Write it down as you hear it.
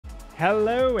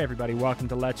Hello everybody, welcome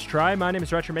to Let's Try. My name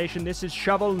is Retromation. This is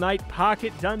Shovel Knight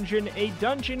Pocket Dungeon, a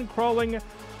dungeon-crawling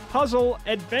puzzle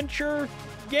adventure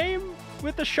game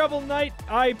with the Shovel Knight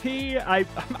IP.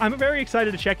 I'm very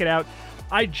excited to check it out.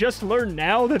 I just learned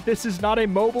now that this is not a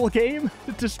mobile game.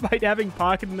 Despite having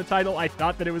Pocket in the title, I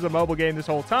thought that it was a mobile game this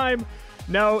whole time.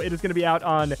 No, it is going to be out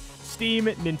on Steam,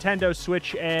 Nintendo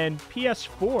Switch, and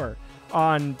PS4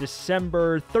 on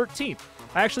December 13th.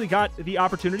 I actually got the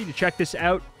opportunity to check this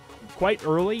out quite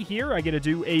early here. I get to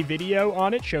do a video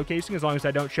on it showcasing, as long as I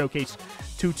don't showcase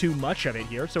too much of it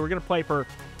here. So we're going to play for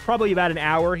probably about an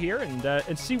hour here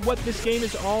and see what this game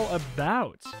is all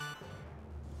about.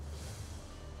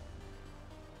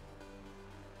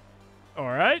 All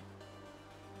right.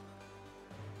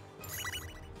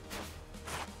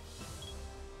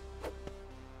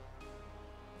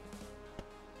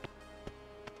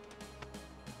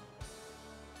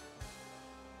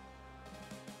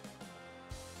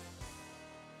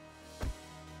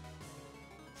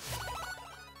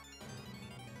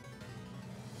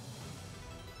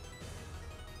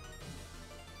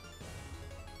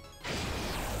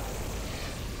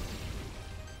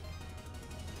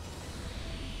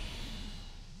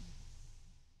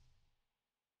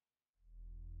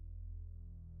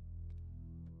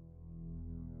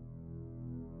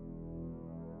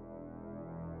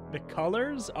 The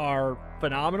colors are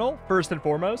phenomenal, first and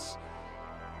foremost.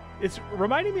 It's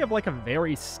reminding me of like a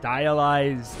very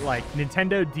stylized, like,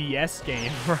 Nintendo DS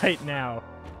game right now.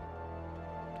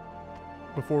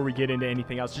 Before we get into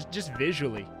anything else, just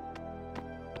visually.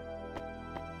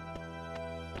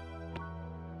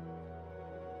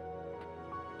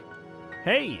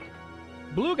 Hey,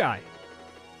 blue guy.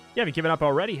 You haven't given up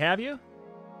already, have you?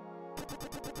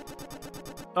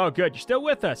 Oh, good, you're still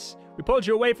with us. We pulled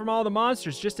you away from all the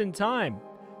monsters just in time.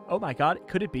 Oh my god,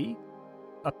 could it be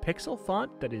a pixel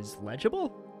font that is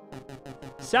legible?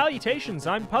 Salutations,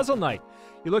 I'm Puzzle Knight.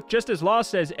 You look just as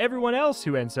lost as everyone else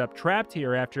who ends up trapped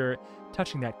here after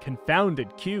touching that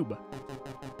confounded cube.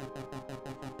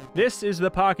 This is the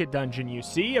Pocket Dungeon, you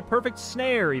see, a perfect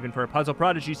snare even for a puzzle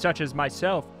prodigy such as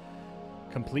myself.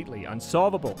 Completely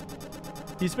unsolvable.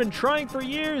 He's been trying for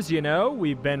years, you know.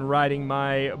 We've been riding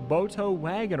my Boto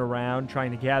wagon around trying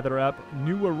to gather up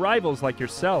new arrivals like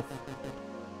yourself.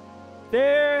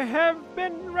 There have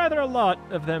been rather a lot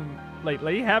of them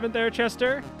lately, haven't there,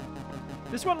 Chester?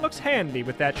 This one looks handy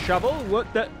with that shovel.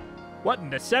 What in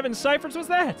the seven ciphers was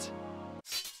that?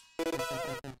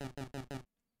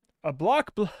 A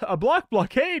block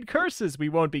blockade curses. We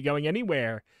won't be going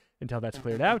anywhere until that's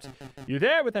cleared out. You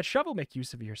there with that shovel? Make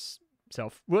use of your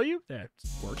self, will you? That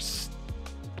works.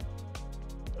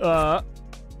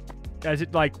 Is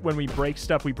it like when we break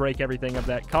stuff, we break everything of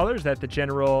that color? Is that the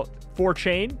general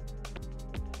 4-chain?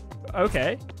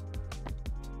 Okay.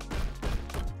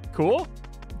 Cool.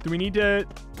 Do we need to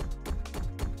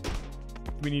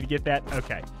get that?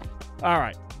 Okay. All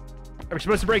right. Are we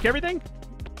supposed to break everything?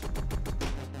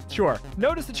 Sure.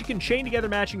 Notice that you can chain together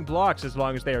matching blocks as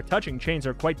long as they are touching. Chains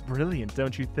are quite brilliant,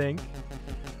 don't you think?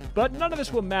 But none of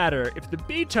this will matter if the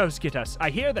Betos get us. I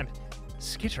hear them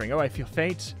skittering. Oh, I feel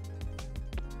faint.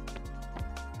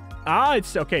 Ah,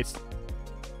 it's okay.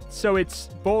 So it's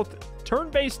both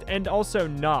turn-based and also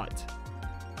not.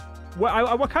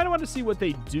 Well, I kind of want to see what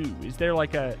they do. Is there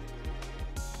like a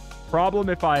problem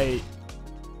if I...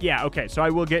 Yeah, okay. So I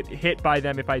will get hit by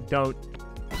them if I don't...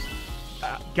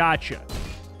 Gotcha.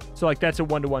 So like that's a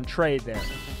one-to-one trade there.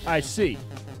 I see.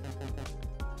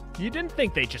 You didn't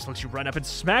think they just let you run up and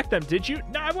smack them, did you?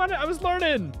 No, I was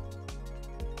learning.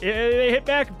 They hit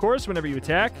back, of course, whenever you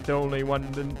attack. Only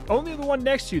the one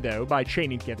next to you, though. By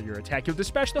chaining together your attack, you'll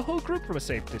dispatch the whole group from a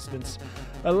safe distance.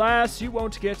 Alas, you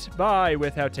won't get by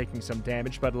without taking some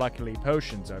damage, but luckily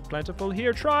potions are plentiful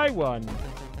here. Try one.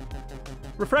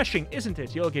 Refreshing, isn't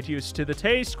it? You'll get used to the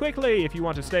taste quickly if you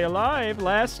want to stay alive.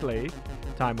 Lastly,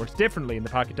 time works differently in the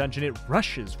Pocket Dungeon. It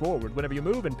rushes forward whenever you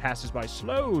move and passes by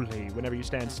slowly whenever you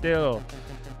stand still.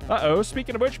 Uh-oh,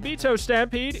 speaking of which, Beto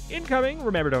Stampede incoming.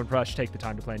 Remember, don't rush. Take the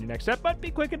time to plan your next step, but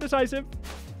be quick and decisive.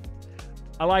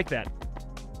 I like that.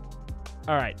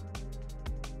 All right.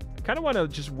 Kind of want to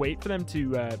just wait for them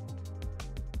to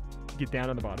get down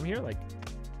on the bottom here. Like,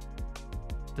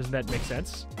 doesn't that make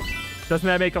sense? Doesn't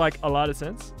that make, like, a lot of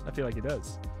sense? I feel like it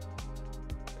does.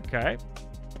 Okay.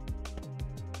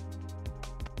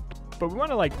 But we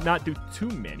want to, like, not do too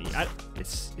many.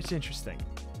 It's interesting.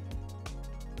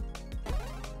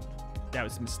 That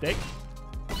was a mistake.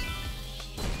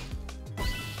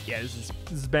 Yeah, this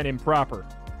has been improper.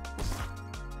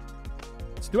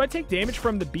 So do I take damage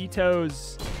from the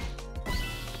Betos?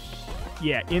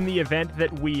 Yeah, in the event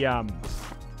that we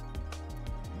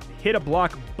hit a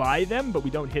block by them, but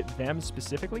we don't hit them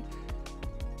specifically.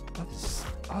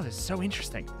 Oh, this is so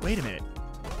interesting. Wait a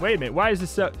minute. Why is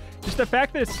this so... Just the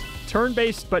fact that it's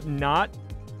turn-based but not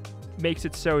makes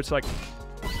it so it's like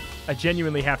I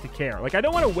genuinely have to care. Like, I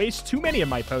don't want to waste too many of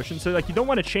my potions, so like you don't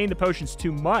want to chain the potions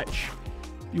too much.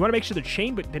 You want to make sure they're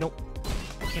chained, but they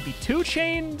can't be too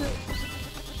chained.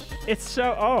 It's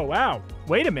so... Oh, wow.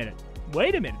 Wait a minute.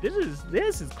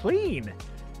 This is clean.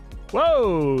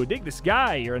 Whoa, dig this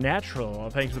guy. You're a natural.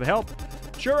 Thanks for the help.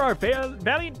 Sure, our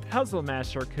valiant puzzle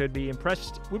master would be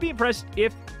impressed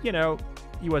if, you know,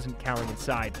 he wasn't cowering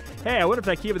inside. Hey, I wonder if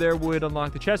that key over there would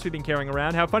unlock the chest we've been carrying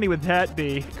around. How funny would that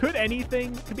be? Could be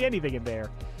anything in there.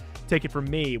 Take it from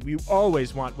me. We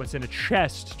always want what's in a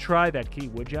chest. Try that key,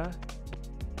 would ya?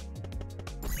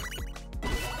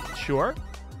 Sure.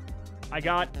 I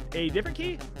got a different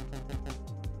key.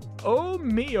 Oh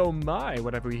me, oh my,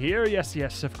 what have we here?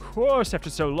 Yes, of course.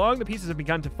 After so long, the pieces have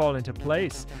begun to fall into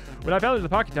place. When I fell into the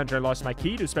pocket dungeon, I lost my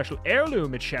key to a special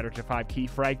heirloom. It shattered to 5 key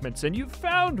fragments, and you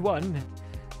found one.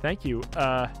 Thank you.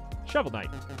 Shovel Knight.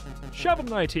 Shovel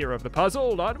Knight, hero of the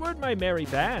puzzle. Onward, my merry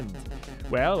band.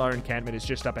 Well, our encampment is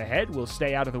just up ahead. We'll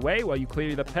stay out of the way while you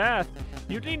clear the path.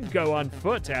 You needn't go on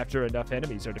foot. After enough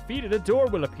enemies are defeated, a door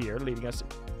will appear, leading us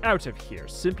out of here.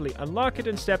 Simply unlock it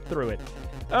and step through it.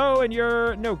 Oh, and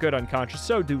you're no good unconscious,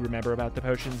 so do remember about the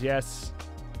potions, yes.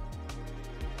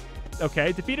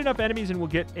 Okay, defeat enough enemies and we'll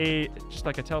get just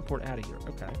like a teleport out of here.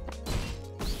 Okay.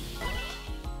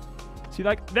 See,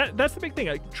 like, that's the big thing.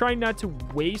 Like, trying not to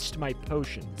waste my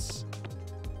potions.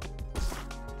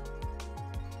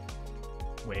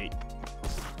 Wait.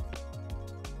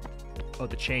 Oh,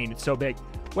 the chain. It's so big.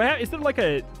 Well, is there like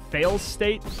a fail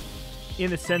state in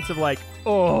the sense of like,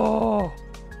 oh,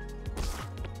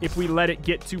 if we let it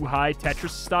get too high Tetris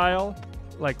style,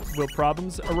 like, will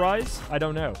problems arise? I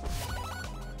don't know.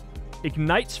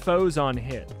 Ignites foes on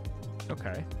hit.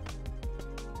 Okay.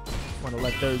 Want to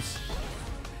let those...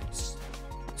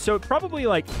 So it probably,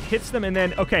 like, hits them and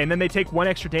then... Okay, and then they take 1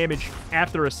 extra damage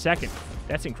after a second.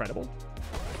 That's incredible.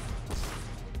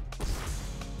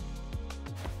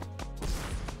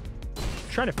 I'm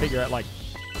trying to figure out, like...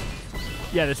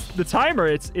 Yeah, the timer,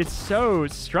 it's so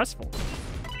stressful.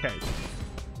 Okay.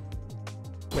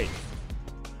 Wait.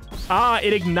 Ah,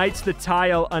 it ignites the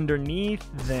tile underneath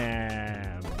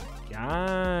them.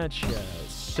 Gotcha.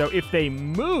 So if they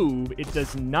move, it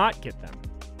does not get them.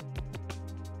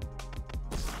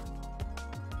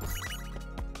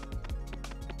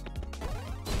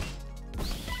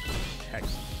 Heck,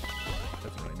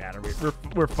 doesn't really matter.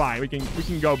 We're fine. We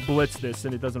can go blitz this,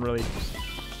 and it doesn't really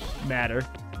matter.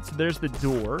 So there's the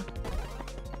door.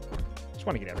 Just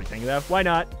want to get everything though. Why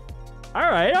not? All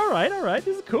right.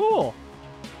 This is cool.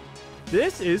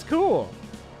 This is cool.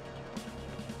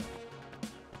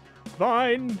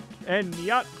 Vine and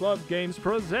Yacht Club Games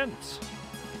present.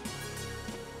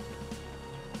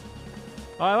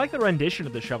 Oh, I like the rendition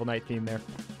of the Shovel Knight theme there.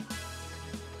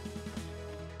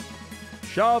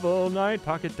 Shovel Knight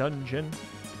Pocket Dungeon.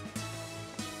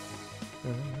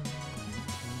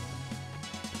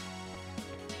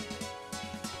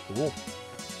 Cool.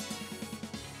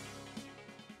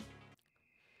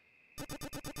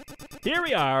 Here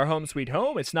we are, home sweet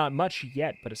home. It's not much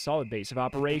yet, but a solid base of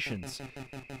operations.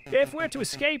 If we're to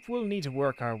escape, we'll need to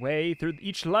work our way through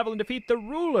each level and defeat the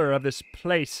ruler of this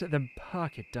place, the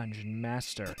Pocket Dungeon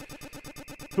Master.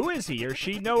 Who is he or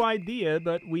she? No idea,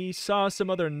 but we saw some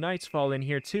other knights fall in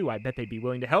here too. I bet they'd be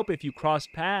willing to help if you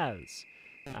crossed paths.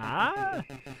 Ah,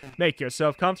 make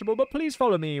yourself comfortable, but please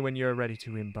follow me when you're ready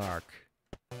to embark.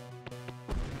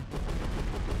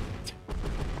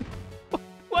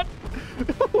 What?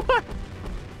 What?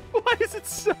 Why is it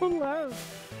so loud?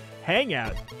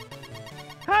 Hangout.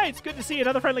 Hi, it's good to see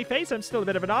another friendly face. I'm still a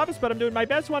bit of a novice, but I'm doing my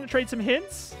best. Want to trade some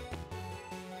hints?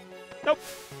 Nope.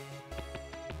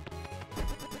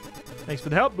 Thanks for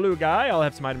the help, blue guy. I'll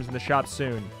have some items in the shop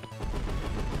soon.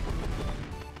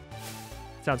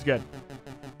 Sounds good.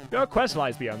 Your quest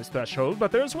lies beyond this threshold,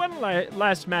 but there's one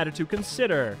last matter to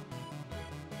consider.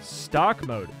 Stock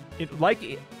mode.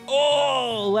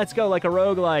 Oh, let's go, like a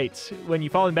roguelite. When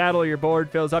you fall in battle, your board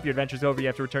fills up, your adventure's over, you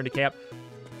have to return to camp.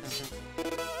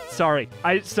 Sorry.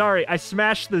 I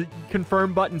smashed the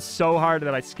confirm button so hard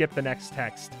that I skipped the next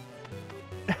text.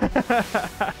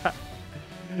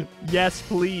 Yes,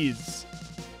 please.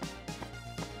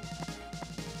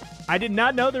 I did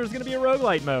not know there was going to be a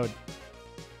roguelite mode.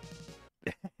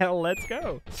 Hell, let's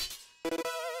go.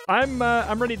 I'm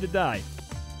ready to die.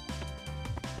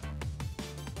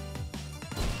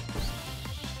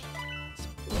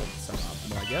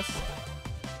 Suboptimal, I guess.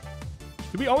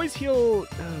 Do we always heal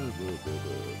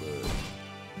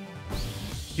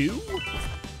 2?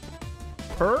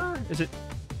 per? Is it...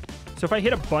 So if I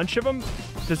hit a bunch of them,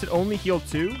 does it only heal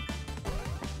 2?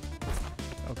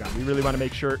 Oh, God. We really want to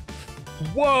make sure...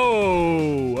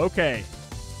 Whoa! Okay.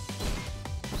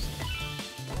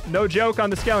 No joke on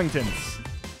the skeletons.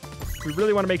 We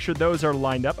really want to make sure those are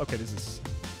lined up. Okay, this is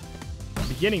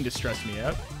beginning to stress me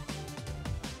out.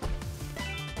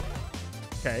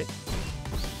 Okay.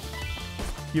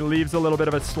 He leaves a little bit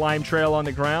of a slime trail on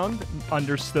the ground.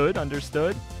 Understood,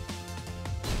 understood.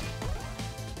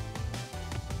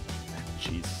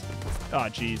 Jeez. Oh,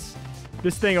 jeez.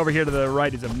 This thing over here to the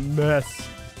right is a mess.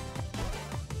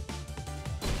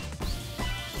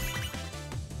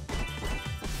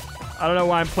 I don't know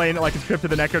why I'm playing it like it's Crypt of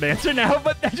the Necrodancer now,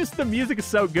 but just the music is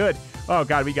so good. Oh,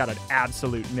 God, we got an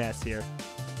absolute mess here.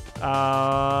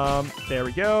 There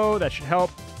we go. That should help.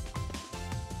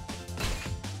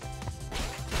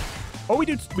 Oh, we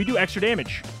do extra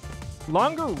damage.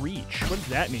 Longer reach. What does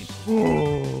that mean?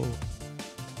 Oh.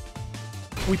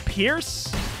 We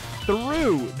pierce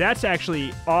through. That's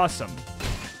actually awesome.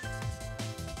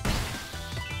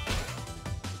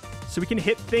 So we can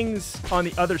hit things on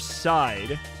the other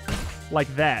side.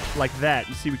 Like that. Like that.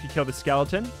 You see, we can kill the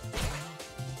skeleton.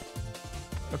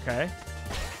 Okay.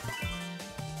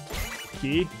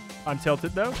 Key. I'm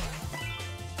tilted, though.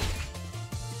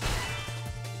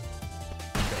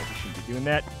 Okay, we shouldn't be doing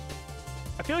that.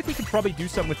 I feel like we could probably do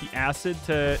something with the acid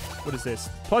to... What is this?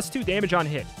 +2 damage on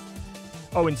hit.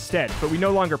 Oh, instead. But we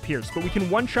no longer pierce. But we can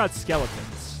one-shot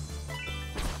skeletons.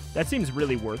 That seems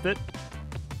really worth it.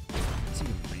 That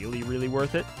seems really, really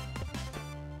worth it.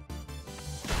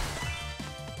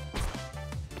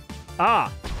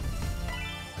 Ah!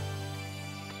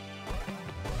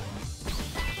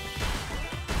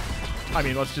 I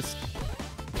mean, let's just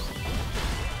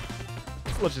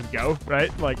go,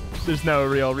 right? Like, there's no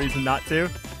real reason not to.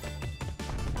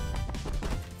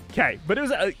 Okay, but it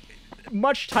was a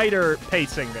much tighter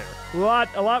pacing there.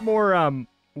 A lot more,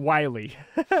 wily.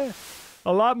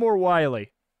 A lot more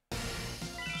wily.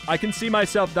 I can see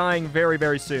myself dying very,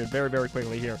 very soon. Very, very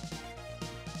quickly here.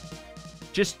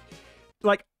 Just,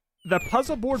 like, the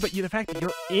puzzle board, but the fact that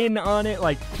you're in on it,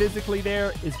 like, physically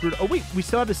there is brutal. Oh, wait, we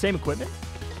still have the same equipment?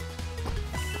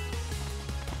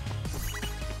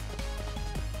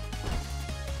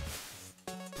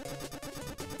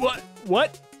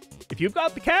 What? If you've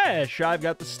got the cash, I've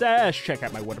got the stash. Check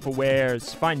out my wonderful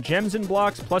wares. Find gems and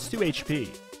blocks +2 HP.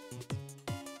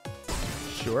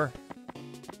 Sure.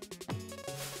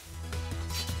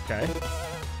 Okay.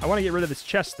 I want to get rid of this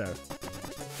chest, though.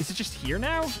 Is it just here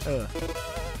now? Ugh.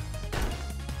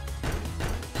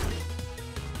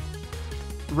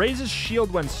 Raises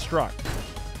shield when struck.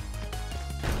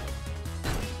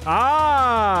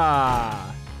 Ah!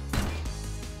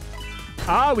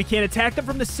 Ah, we can't attack them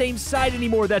from the same side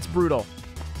anymore. That's brutal.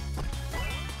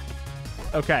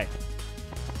 Okay.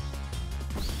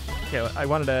 Okay, I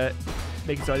wanted to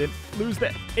make it so I didn't lose the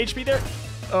HP there.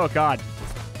 Oh, God.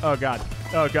 Oh, God.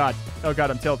 Oh, God. Oh, God,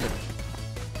 I'm tilted.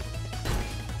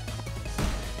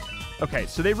 Okay,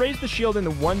 so they raise the shield in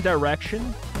the one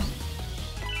direction.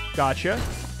 Gotcha.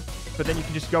 But then you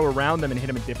can just go around them and hit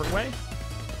them a different way.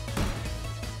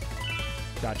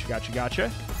 Gotcha, gotcha,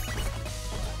 gotcha.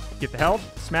 Get the health.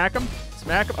 Smack him.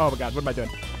 Smack him. Oh, my God. What am I doing?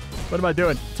 What am I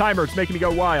doing? Timer's making me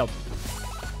go wild.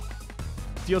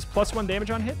 Deals +1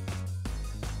 damage on hit.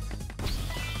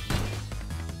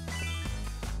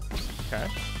 Okay.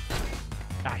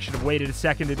 I should have waited a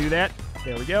second to do that.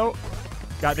 There we go.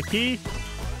 Got the key.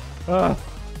 Ugh.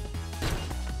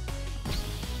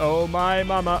 Oh, my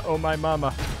mama. Oh, my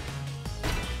mama.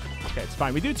 Okay, it's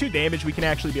fine. We do 2 damage. We can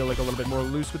actually be like a little bit more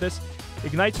loose with this.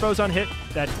 Ignites foes on hit.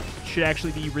 That should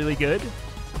actually be really good.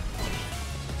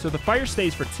 So the fire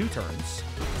stays for 2 turns.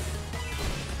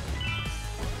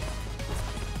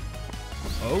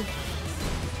 Oh.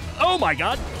 Oh my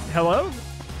God. Hello?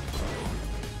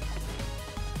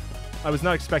 I was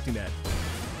not expecting that.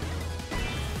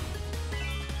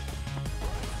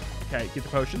 Okay, get the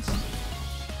potions.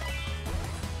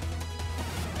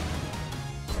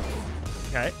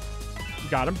 Okay.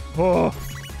 Got him. Oh.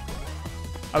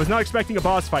 I was not expecting a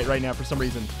boss fight right now for some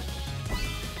reason.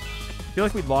 I feel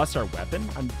like we lost our weapon.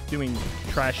 I'm doing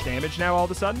trash damage now all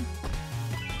of a sudden.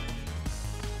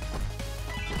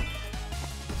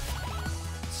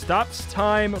 Stops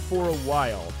time for a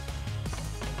while.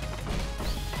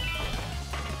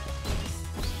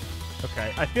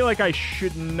 Okay, I feel like I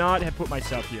should not have put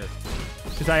myself here.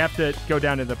 Because I have to go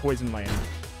down to the poison land.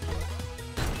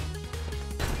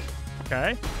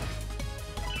 Okay.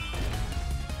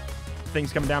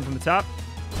 Things coming down from the top.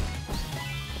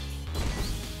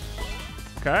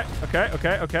 Okay, okay,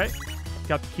 okay, okay.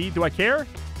 Got the key. Do I care?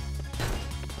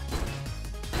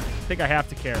 think I have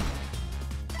to care.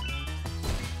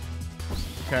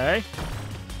 Okay.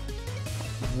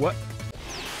 What?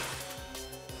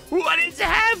 What is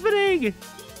happening?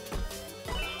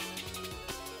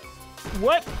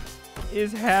 What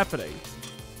is happening?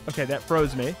 Okay, that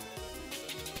froze me.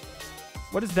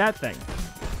 What is that thing?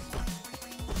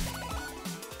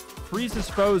 Freezes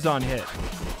foes on hit.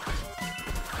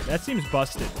 That seems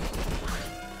busted.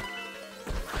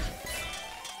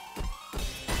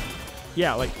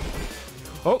 Yeah, like...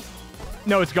 Oh!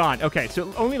 No, it's gone. Okay, so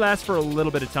it only lasts for a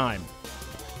little bit of time.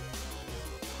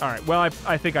 Alright, well,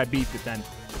 I think I beefed it then.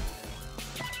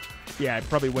 Yeah, I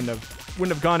probably wouldn't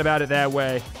have gone about it that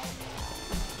way.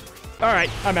 Alright,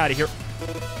 I'm out of here.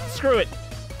 Screw it.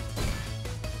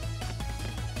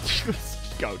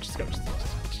 Just go. Just go.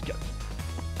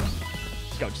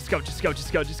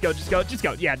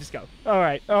 Yeah, just go. All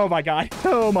right. Oh, my God.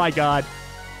 Oh, my God.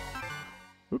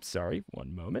 Oops, sorry.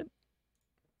 One moment.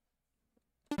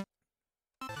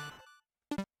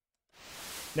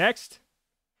 Next.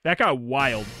 That got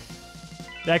wild.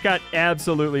 That got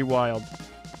absolutely wild.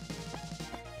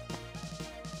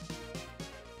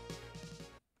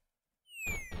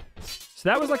 So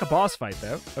that was like a boss fight,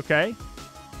 though. Okay.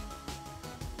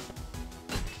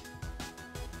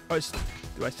 Oh,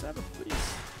 do I still have a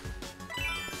freeze?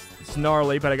 It's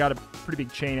gnarly, but I got a pretty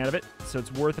big chain out of it, so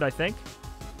it's worth it, I think.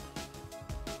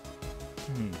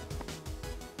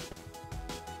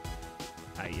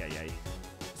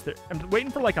 I'm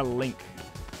waiting for, like, a link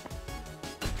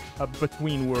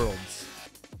between worlds.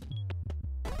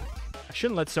 I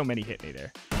shouldn't let so many hit me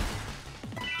there.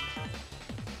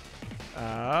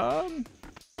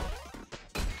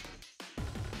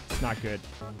 It's not good.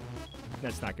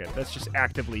 That's not good. That's just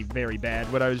actively very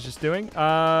bad, what I was just doing. Get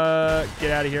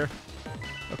out of here.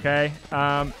 Okay.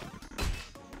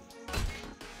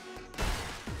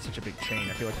 Such a big chain.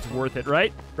 I feel like it's worth it,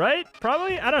 right? Right?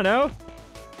 Probably? I don't know.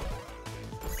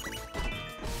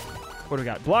 What do we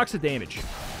got? Blocks of damage.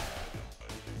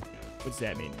 What's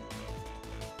that mean?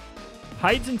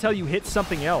 Hides until you hit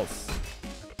something else.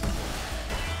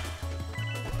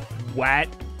 What?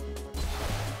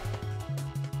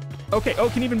 Okay, oh,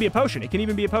 it can even be a potion. It can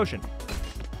even be a potion.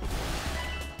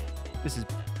 This is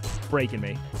breaking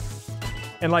me.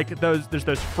 And, like, there's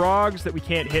those frogs that we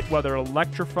can't hit while they're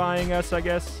electrifying us, I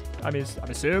guess. I mean, I'm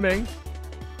assuming.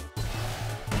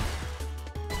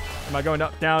 Am I going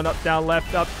up, down,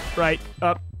 left, up, right,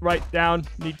 down.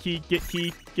 Need key,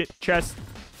 get chest.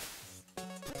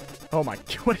 Oh my,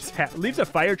 what is that? Leaves a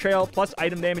fire trail, plus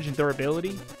item damage and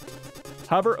durability.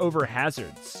 Hover over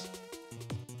hazards.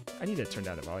 I need to turn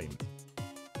down the volume.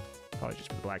 Probably just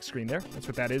for the black screen there. That's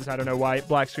what that is. I don't know why it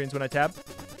black screens when I tab.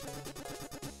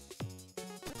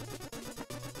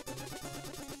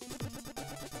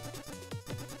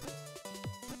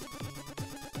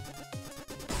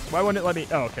 Why wouldn't it let me?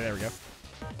 Oh, okay, there we go.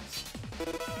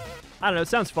 I don't know. It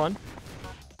sounds fun.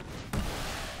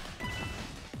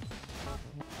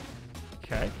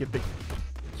 Okay, get the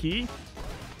key.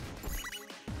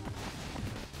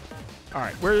 All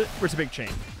right, where's the big chain?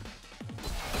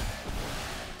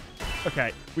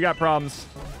 Okay, we got problems.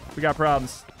 Okay,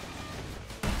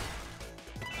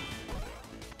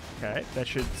 that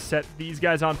should set these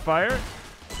guys on fire.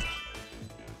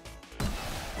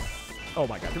 Oh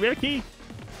my God, do we have a key?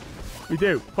 We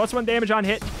do. +1 damage on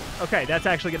hit. Okay, that's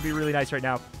actually going to be really nice right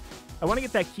now. I want to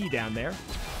get that key down there.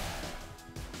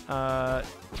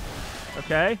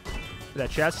 Okay. That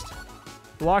chest.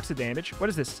 Blocks of damage. What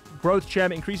is this? Growth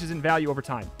gem increases in value over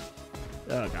time.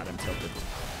 Oh, God, I'm tilted.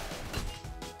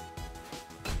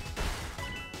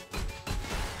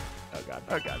 Oh, God.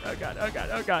 Oh, God. Oh, God. Oh, God.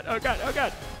 Oh, God. Oh, God. Oh,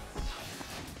 God.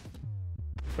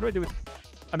 What do I do with...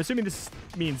 I'm assuming this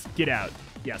means get out.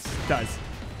 Yes, it does.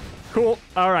 Cool.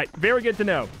 All right. Very good to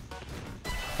know.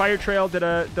 Fire trail did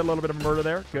a little bit of murder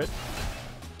there. Good.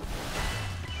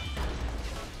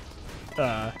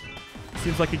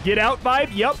 Seems like a get out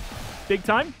vibe. Yep. Big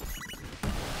time.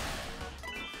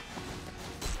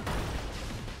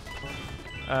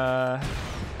 I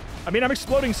mean, I'm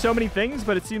exploding so many things,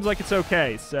 but it seems like it's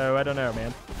okay. So I don't know,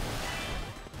 man.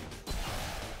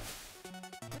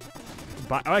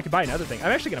 Oh, I could buy another thing.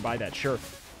 I'm actually going to buy that. Sure.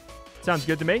 Sounds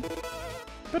good to me.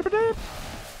 Does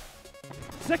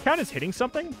that count as hitting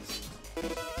something?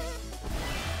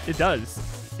 It does.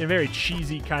 In a very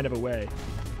cheesy kind of a way.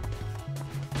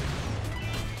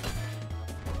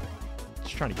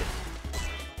 Just trying to get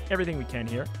everything we can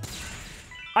here.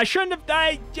 I shouldn't have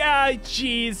died.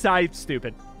 Jeez, I'm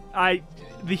stupid.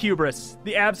 The hubris.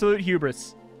 The absolute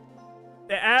hubris.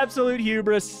 The absolute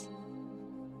hubris.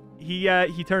 He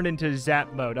turned into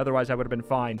zap mode. Otherwise, I would have been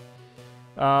fine.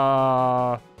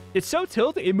 It's so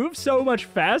tilted. It moves so much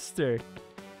faster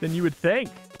than you would think.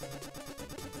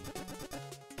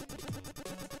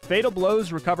 Fatal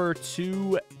blows recover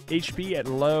 2 HP at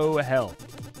low health.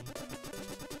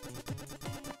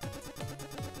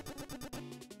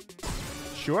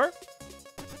 Sure.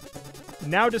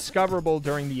 Now discoverable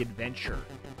during the adventure.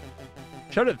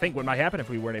 Shudder to think what might happen if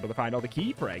we weren't able to find all the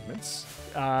key fragments.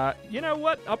 You know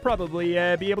what? I'll probably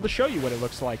be able to show you what it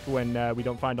looks like when we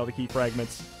don't find all the key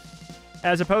fragments.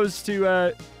 As opposed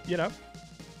to, you know,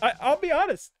 I'll be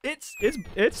honest.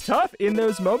 It's tough in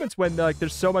those moments when like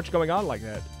there's so much going on like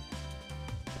that.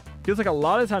 Feels like a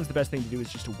lot of times the best thing to do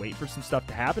is just to wait for some stuff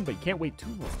to happen, but you can't wait too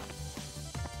long.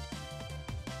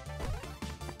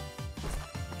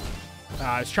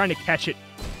 I was trying to catch it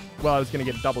while I was going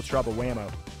to get a double trouble whammo.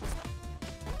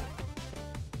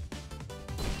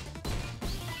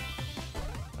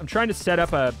 I'm trying to set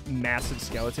up a massive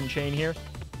skeleton chain here.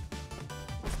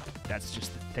 That's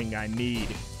just the thing I need.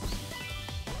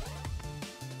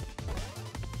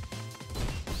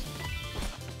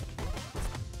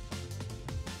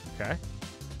 Okay.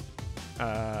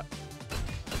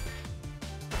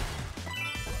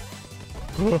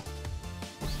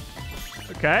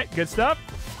 Okay, good stuff.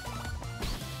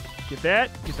 Get that.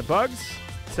 Get the bugs.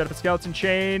 Set up a skeleton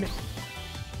chain.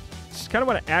 Just kind of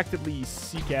want to actively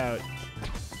seek out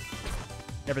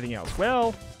everything else.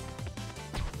 Well,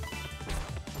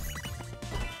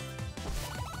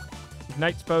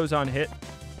 Ignite's bows on hit.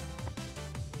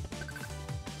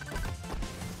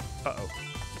 Uh-oh.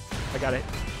 I got it.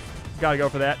 Gotta go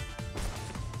for that.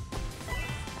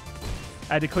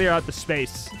 I had to clear out the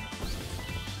space.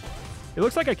 It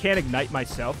looks like I can't ignite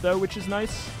myself, though, which is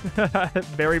nice.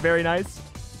 Very, very nice.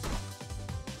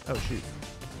 Oh, shoot.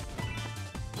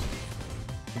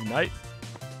 Ignite.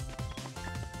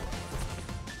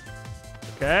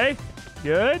 Okay.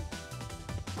 Good.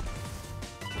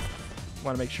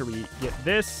 Want to make sure we get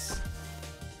this.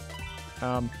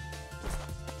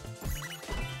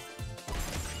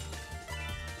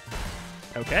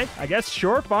 Okay, I guess.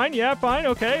 Sure, fine. Yeah, fine.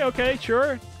 Okay, okay,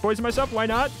 sure. Poison myself. Why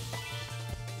not?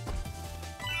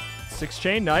 6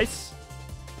 chain. Nice.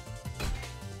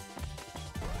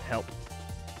 Help.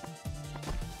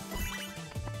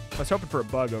 I was hoping for a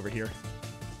bug over here.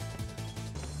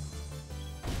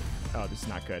 Oh, this is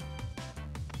not good.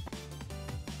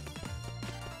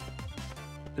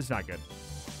 This is not good.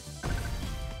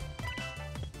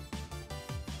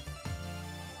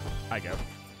 I go.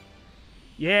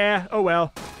 Yeah, oh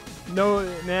well. No,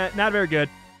 nah, not very good.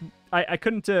 I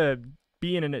couldn't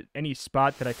be in any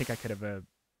spot that I think I could have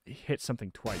hit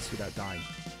something twice without dying.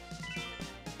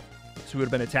 So we would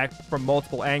have been attacked from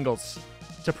multiple angles.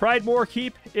 To Pridemore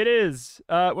Keep, it is.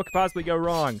 What could possibly go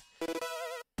wrong?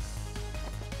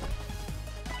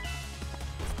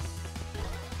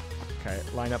 Okay,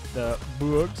 line up the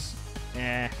boogs.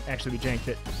 Actually we janked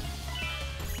it.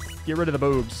 Get rid of the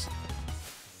boogs.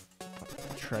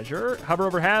 Treasure. Hover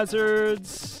over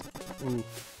hazards. Ooh.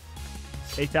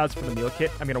 8,000 for the meal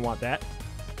kit. I'm going to want that.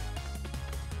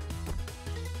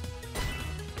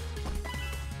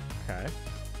 Okay.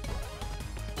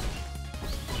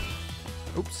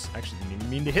 Oops. Actually, didn't even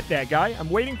mean to hit that guy. I'm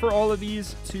waiting for all of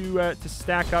these to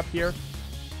stack up here.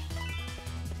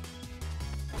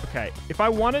 Okay. If I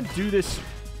want to do this...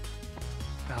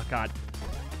 Oh, God.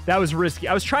 That was risky.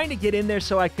 I was trying to get in there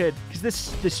so I could... Because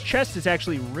this chest is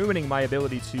actually ruining my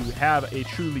ability to have a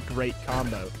truly great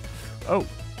combo. Oh.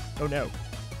 Oh, no.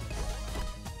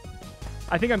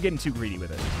 I think I'm getting too greedy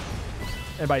with it.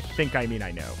 And by think, I mean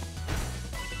I know.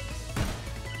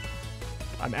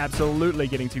 I'm absolutely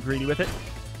getting too greedy with it.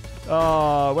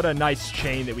 Oh, what a nice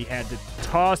chain that we had to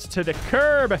toss to the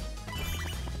curb.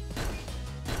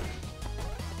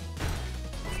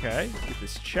 Okay, get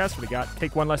this chest. What we got?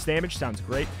 Take 1 less damage. Sounds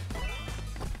great.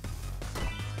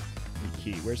 Need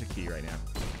key. Where's a key right now?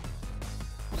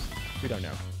 We don't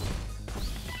know.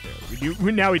 There, we do.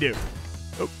 Now we do.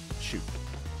 Oh, shoot.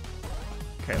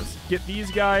 Okay, let's get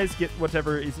these guys. Get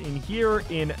whatever is in here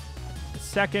in a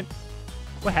second.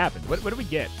 What happened? What did we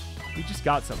get? We just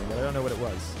got something, but I don't know what it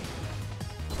was.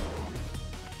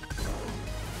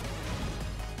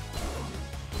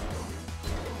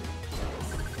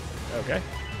 Okay.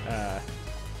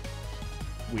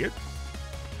 Weird.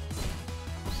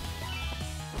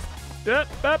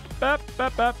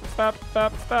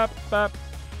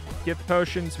 Gift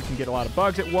potions. We can get a lot of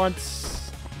bugs at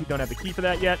once. We don't have the key for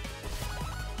that yet.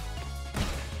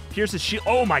 Pierce's shield.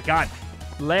 Oh my god.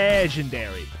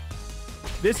 Legendary.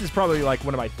 This is probably like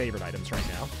one of my favorite items right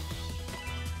now.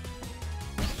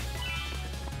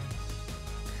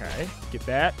 Okay. Get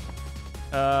that.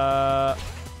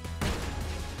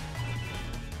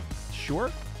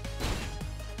 Sure.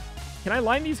 Can I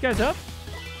line these guys up?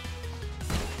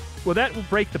 Well, that will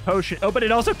break the potion. Oh, but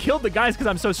it also killed the guys because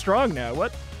I'm so strong now.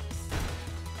 What?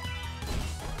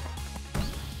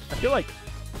 I feel like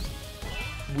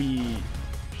we...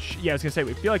 Yeah, I was going to say,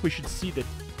 we feel like we should see the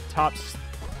tops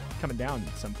coming down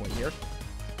at some point here.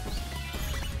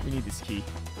 We need this key.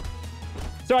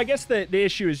 So I guess the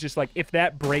issue is just like, if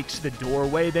that breaks the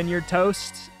doorway, then you're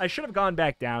toast. I should have gone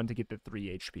back down to get the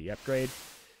 3 HP upgrade.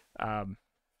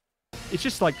 It's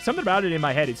just like, something about it in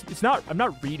my head. It's not, I'm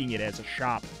not reading it as a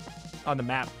shop on the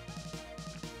map.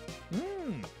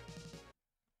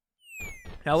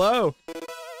 Hello.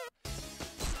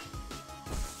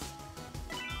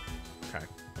 Okay.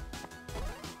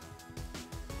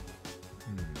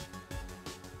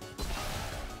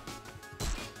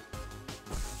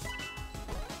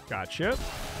 Gotcha.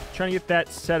 Trying to get that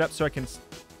set up so I can set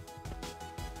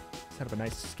up a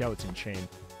nice skeleton chain.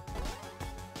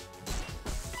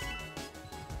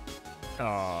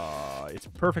 Oh, it's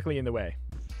perfectly in the way.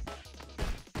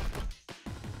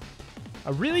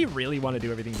 I really, really want to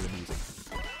do everything to the music.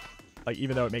 Like,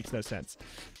 even though it makes no sense.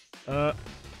 I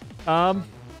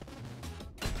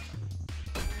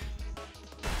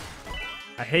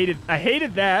hated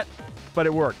that, but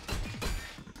it worked.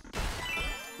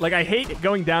 Like, I hate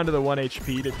going down to the 1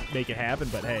 HP to make it happen,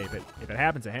 but hey, if it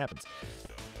happens, it happens.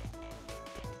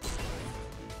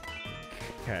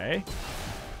 Okay.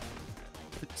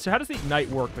 So how does the ignite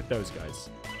work with those guys?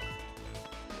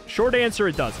 Short answer,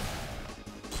 it doesn't.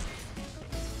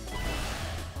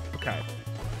 Okay.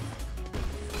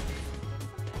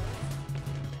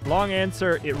 Long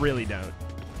answer, it really don't.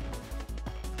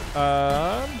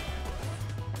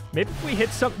 Maybe if we hit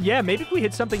some... Yeah, maybe if we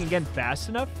hit something again fast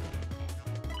enough.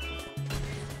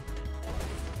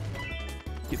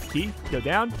 Get the key, go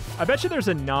down. I bet you there's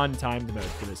a non-timed mode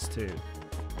for this too.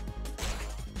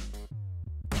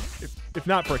 If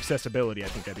not for accessibility, I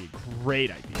think that'd be a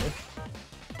great idea.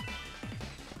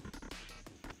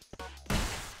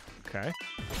 Okay.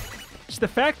 Just the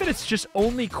fact that it's just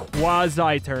only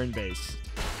quasi-turn-based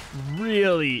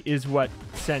really is what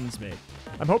sends me.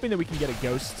 I'm hoping that we can get a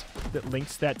ghost that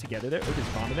links that together there. Oh, there's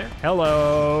a bomb in there.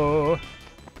 Hello!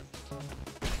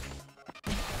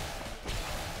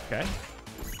 Okay.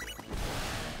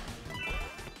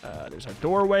 There's our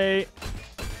doorway.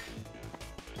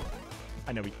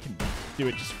 I know we can do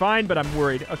it just fine, but I'm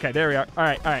worried. Okay, there we are. All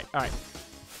right, all right, all right.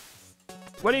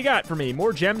 What do you got for me?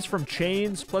 More gems from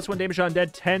chains, +1 damage on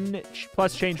dead, 10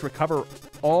 plus change recover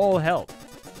all health.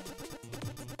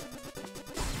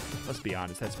 Let's be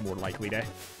honest, that's more likely to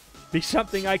be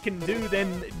something I can do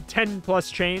than 10 plus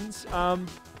chains.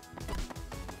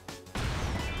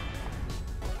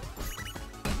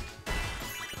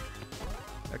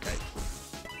 Okay.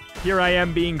 Here I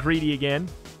am being greedy again.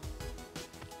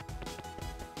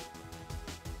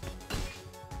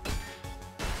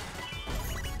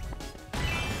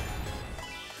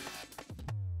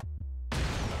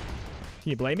 Can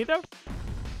you blame me, though?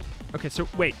 Okay, so,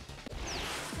 wait.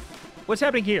 What's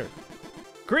happening here?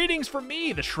 Greetings from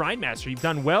me, the Shrine Master. You've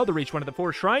done well to reach one of the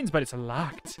 4 shrines, but it's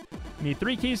locked. You need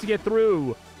 3 keys to get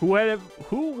through. Who would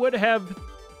have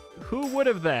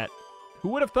that? Who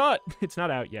would have thought? It's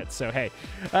not out yet, so hey.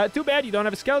 Too bad you don't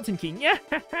have a skeleton key.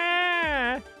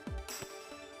 Yeah.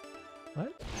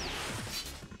 What?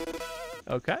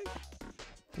 Okay.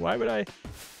 Why would I...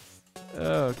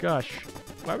 Oh, gosh.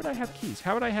 Why would I have keys?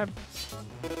 How would I have...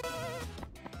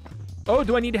 Oh,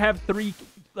 do I need to have 3...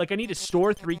 Like, I need to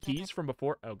store 3 keys from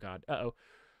before... Oh, God. Uh-oh.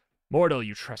 Mortal,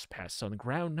 you trespass on the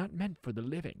ground not meant for the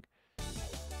living.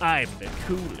 I'm the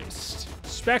coolest.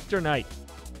 Spectre Knight.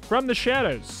 From the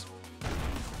shadows.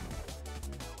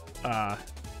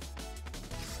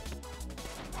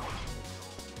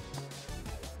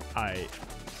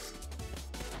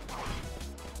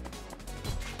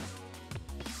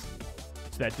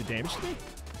 Does that do damage to me?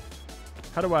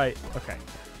 How do I... Okay.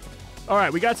 All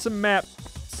right, we got some map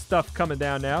stuff coming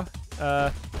down now.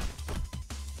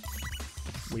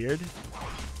 Weird.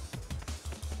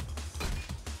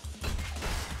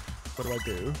 What do I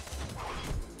do?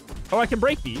 Oh, I can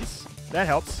break these. That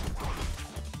helps.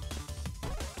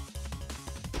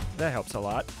 That helps a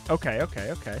lot. Okay,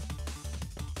 okay, okay.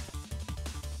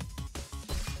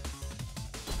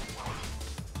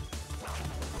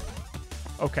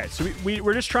 Okay, so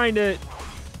we're just trying to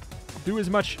do as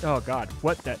much... Oh, God.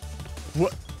 What the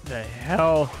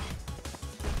hell?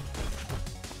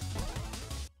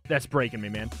 That's breaking me,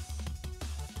 man.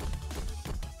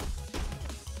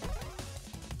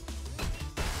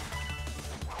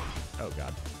 Oh,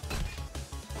 God.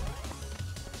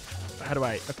 How do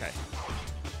I... Okay.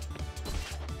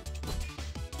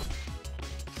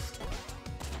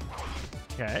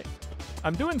 Okay.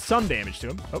 I'm doing some damage to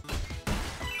him. Oh.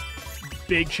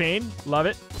 Big chain. Love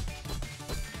it.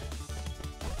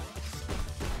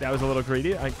 That was a little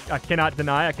greedy. I cannot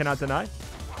deny. I cannot deny.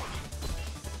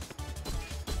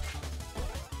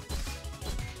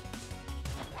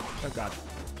 Oh, God.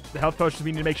 The health potions,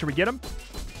 we need to make sure we get them.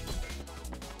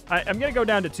 I'm going to go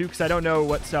down to 2 because I don't know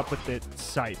what's up with the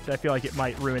scythe. I feel like it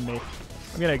might ruin me.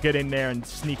 I'm going to get in there and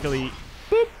sneakily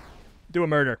boop, do a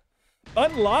murder.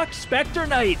 Unlock Spectre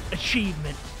Knight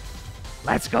achievement.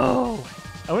 Let's go.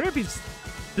 I wonder if he's...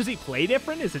 Does he play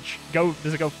different? Does it go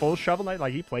full Shovel Knight?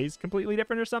 Like he plays completely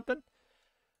different or something?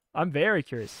 I'm very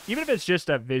curious. Even if it's just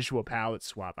a visual palette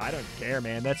swap. I don't care,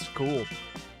 man. That's cool.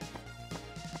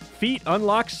 Feat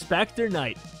unlock Spectre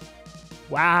Knight.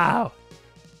 Wow.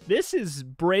 This is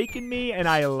breaking me, and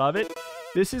I love it.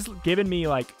 This is giving me,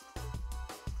 like...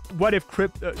 What if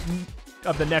Crypt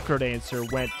of the Necrodancer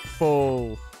went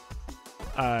full...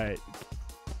 Puyo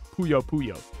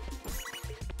Puyo.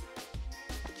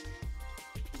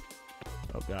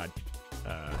 Oh, God.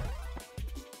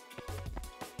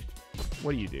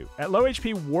 What do you do? At low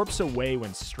HP, warps away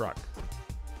when struck.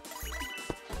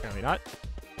 Apparently not.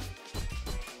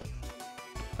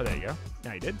 Oh, there you go.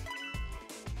 Now you did.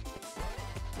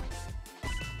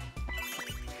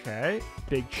 Okay.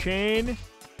 Big chain.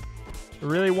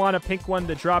 Really want a pink one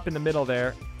to drop in the middle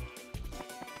there.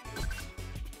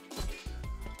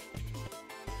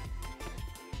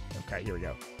 Okay, here we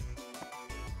go.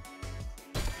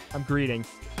 I'm greeting.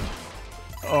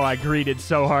 Oh, I greeted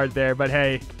so hard there, but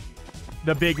hey,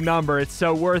 the big number, it's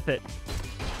so worth it.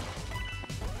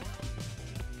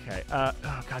 Okay, oh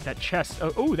God, that chest.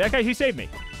 Oh, that guy, he saved me.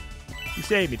 He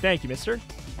saved me. Thank you, mister.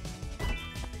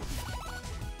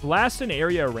 Blast an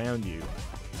area around you.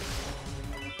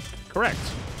 Correct.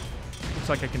 Looks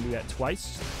like I can do that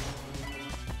twice.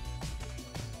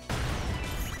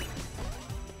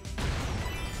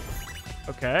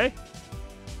 Okay.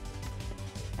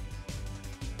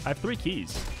 I have 3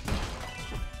 keys.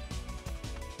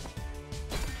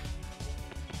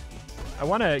 I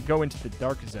want to go into the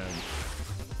dark zone.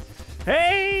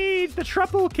 Hey, the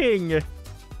Trouble King!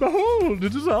 Behold,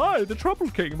 it is I, the Trouble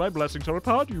King. My blessings are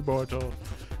upon you, mortal.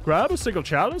 Grab a single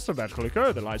chalice of that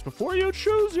liquor that lies before you.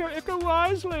 Choose your ichor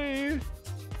wisely.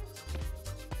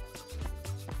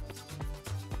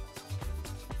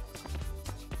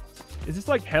 Is this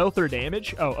like health or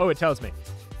damage? Oh, it tells me.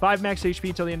 5 max HP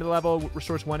until the end of the level.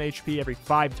 Restores 1 HP every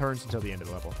 5 turns until the end of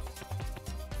the level.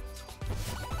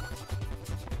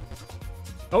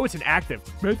 Oh, it's an active.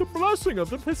 May the blessing of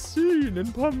the Piscine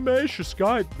and Pomacious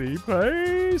guide thee.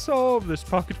 Pray solve this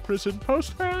pocket prison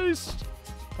post haste.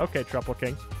 Okay, Trouble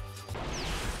King.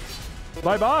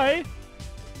 Bye-bye.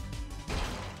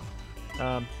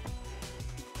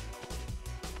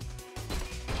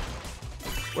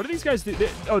 What do these guys do?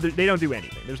 They don't do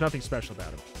anything. There's nothing special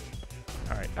about them.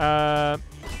 All right.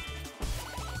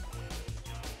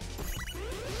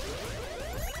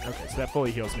 Okay, so that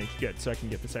fully heals me. Good, so I can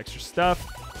get this extra stuff.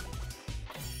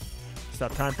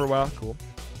 Stop time for a while. Cool.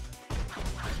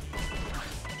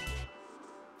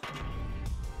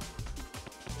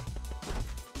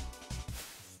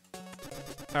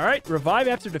 All right, revive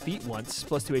after defeat once.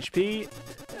 Plus 2 HP.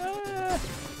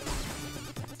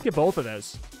 Let's get both of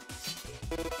those.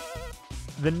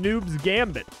 The Noob's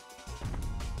Gambit.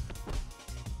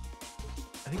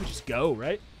 I think we just go,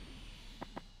 right?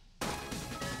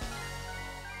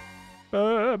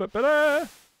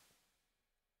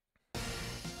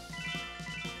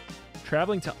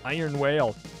 Traveling to Iron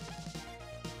Whale.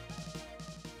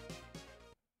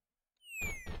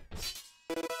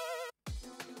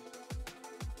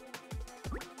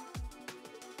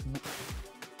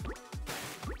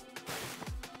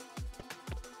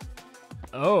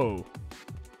 Oh.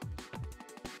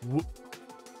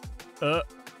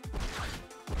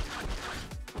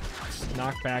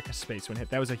 Knock back a space when hit.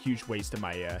 That was a huge waste of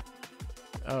my,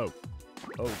 Oh,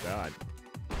 God.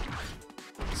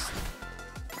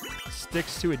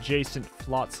 Sticks to adjacent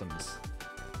flotsams.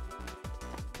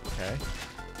 Okay.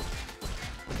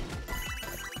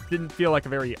 Didn't feel like a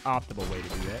very optimal way to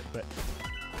do that, but...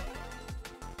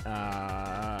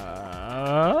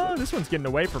 this one's getting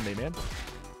away from me, man.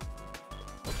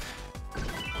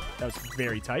 That was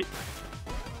very tight.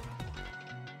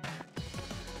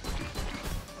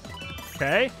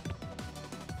 Okay.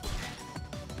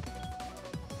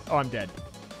 Oh, I'm dead.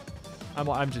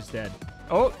 I'm just dead.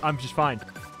 Oh, I'm just fine.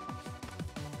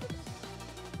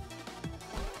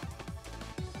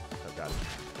 Oh, God.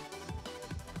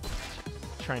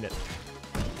 Trying to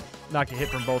not get hit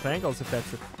from both angles, if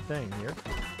that's the thing here.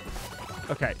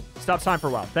 Okay. Stop time for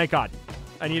a while. Thank God.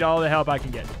 I need all the help I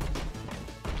can get.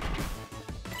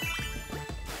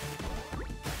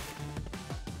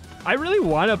 I really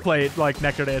want to play it like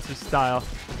Necrodancer style.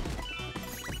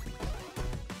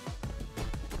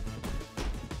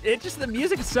 It just, the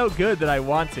music is so good that I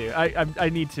want to. I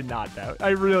need to not, though. I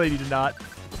really need to not.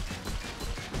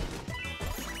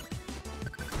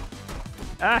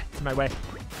 Ah, it's in my way.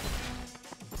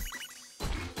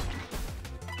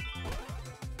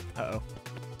 Uh-oh.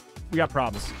 We got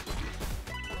problems.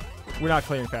 We're not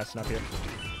clearing fast enough here.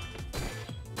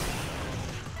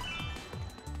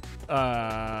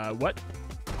 What?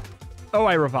 Oh,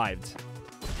 I revived.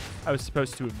 I was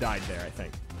supposed to have died there, I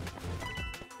think.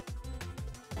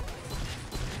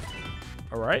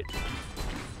 All right.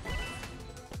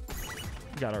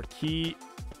 We got our key.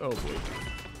 Oh, boy.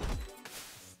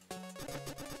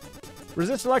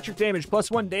 Resist electric damage.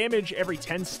 +1 damage every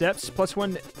 10 steps.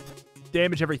 +1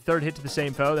 damage every 3rd hit to the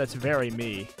same foe. That's very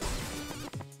me.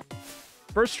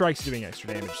 First strike's doing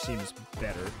extra damage. Seems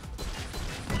better.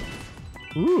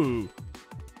 Ooh.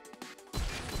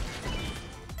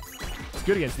 It's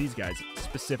good against these guys,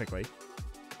 specifically.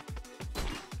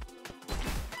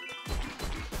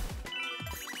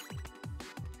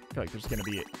 I feel like there's going to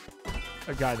be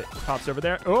a guy that pops over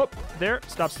there. Oh, there.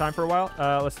 Stops time for a while.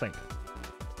 Let's think.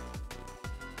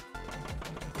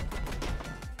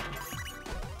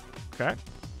 Okay.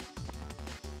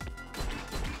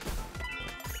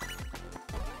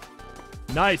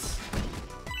 Nice.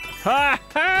 Ha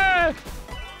ha!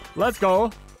 Let's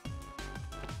go.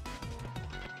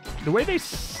 The way they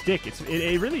stick, it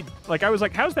really, like, I was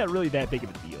like, how's that really that big of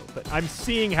a deal? But I'm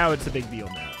seeing how it's a big deal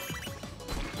now.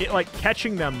 It, like,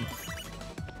 catching them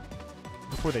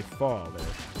before they fall there.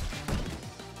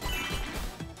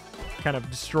 Kind of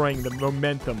destroying the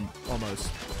momentum,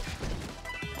 almost.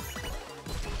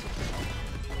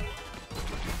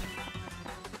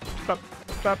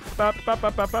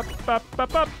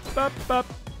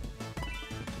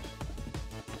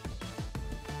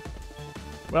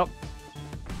 Well,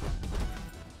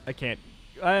 I can't.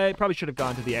 I probably should have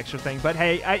gone to the extra thing, but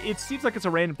hey, it seems like it's a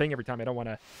random thing every time. I don't want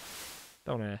to. I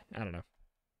don't know.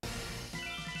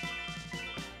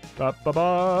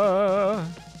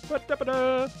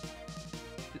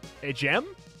 A gem?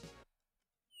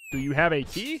 Do you have a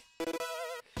key?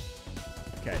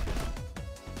 Okay.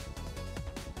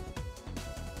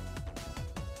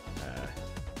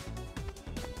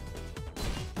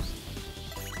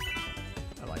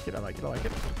 I like it. I like it. I like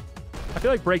it. I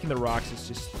feel like breaking the rocks is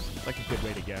just like a good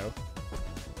way to go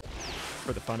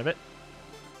for the fun of it.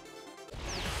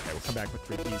 Okay, we'll come back with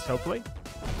 3 keys, hopefully.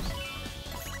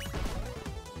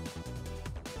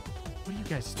 What do you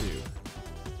guys do?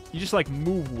 You just, like,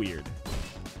 move weird.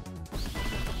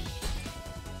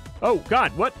 Oh,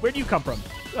 God, what? Where do you come from?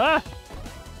 Ah!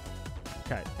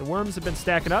 Okay, the worms have been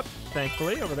stacking up,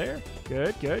 thankfully, over there.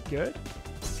 Good, good, good.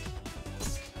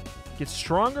 Gets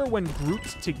stronger when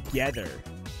grouped together.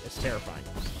 It's terrifying.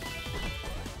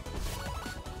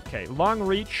 Okay, long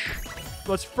reach.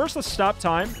 Let's stop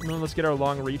time, and then let's get our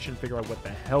long reach and figure out what the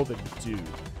hell to do.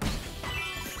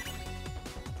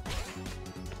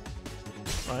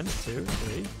 1, 2,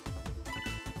 3.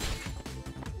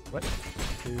 What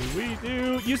do we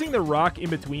do? Using the rock in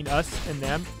between us and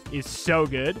them is so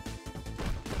good.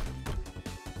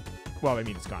 Well, I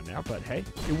mean, it's gone now, but hey,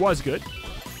 it was good.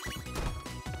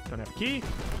 Don't have a key.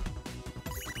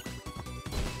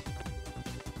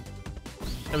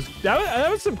 That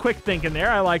was some quick thinking there.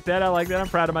 I like that. I like that. I'm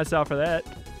proud of myself for that.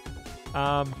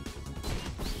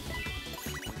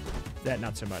 That,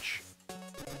 not so much.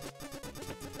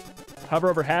 Hover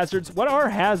over hazards. What are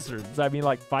hazards? I mean,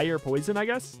 like fire, poison, I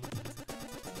guess?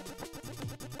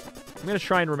 I'm going to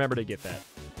try and remember to get that.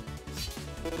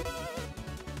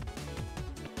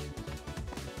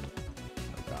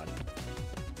 Oh, God.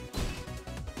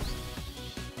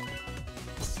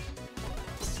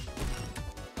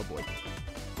 Oh, boy.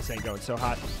 This ain't going so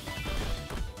hot.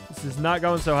 This is not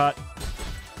going so hot.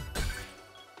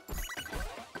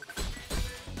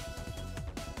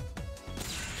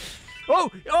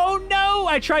 Oh no!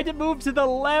 I tried to move to the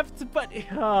left, but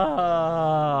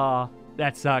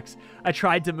that sucks. I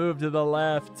tried to move to the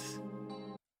left,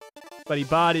 but he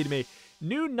bodied me.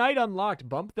 New night unlocked.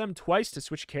 Bump them twice to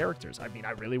switch characters. I mean,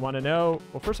 I really want to know.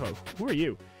 Well, first of all, who are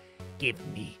you? Give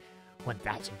me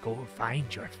 1,000 gold.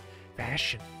 Find your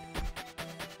fashion.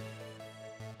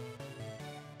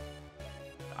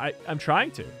 I'm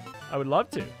trying to. I would love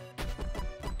to.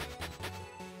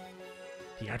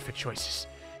 The outfit choices.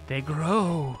 They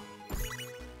grow.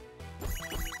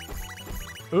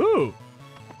 Ooh.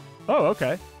 Oh,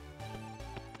 okay.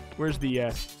 Where's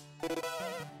the,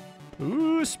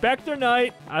 Ooh, Spectre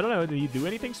Knight. I don't know. Did he do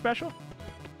anything special?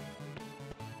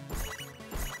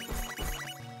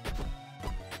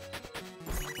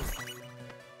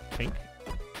 Hink.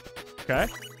 Okay.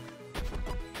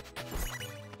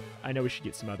 I know we should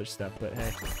get some other stuff, but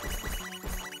hey.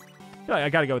 I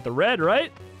gotta go with the red,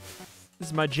 right? This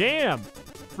is my jam.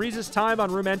 Freezes time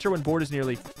on room enter when board is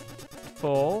nearly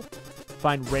full.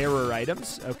 Find rarer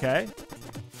items. Okay.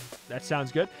 That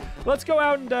sounds good. Let's go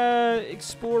out and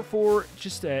explore for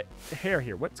just a hair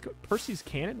here. Percy's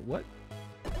cannon? What?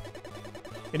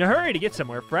 In a hurry to get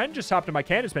somewhere, friend. Just hopped in my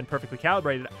cannon. It's been perfectly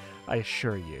calibrated, I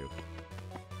assure you.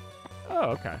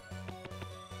 Oh, okay.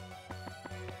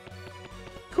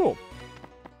 Cool.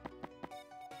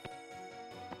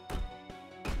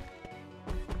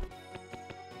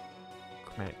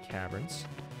 Chromatic caverns.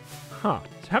 Huh.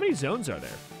 So how many zones are there?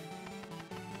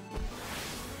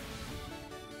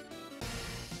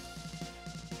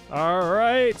 All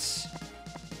right.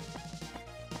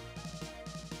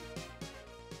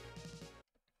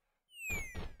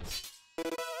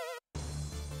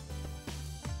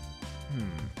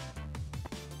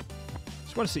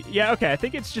 Just want to see. Yeah, okay. I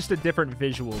think it's just a different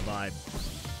visual vibe.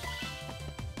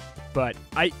 But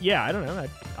I don't know.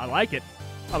 I like it.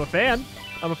 I'm a fan.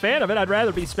 I'm a fan of it. I'd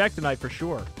rather be Spectonite for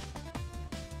sure.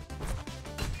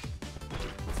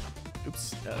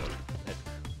 Oops.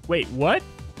 Wait, what?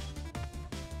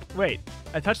 Wait,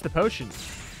 I touched the potion.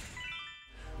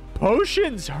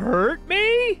 Potions hurt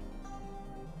me?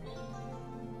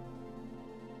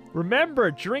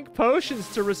 Remember, drink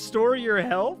potions to restore your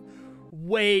health?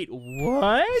 Wait,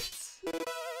 what?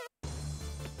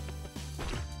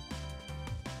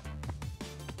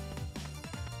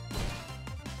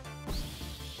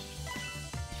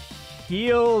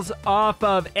 Heals off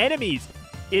of enemies.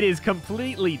 It is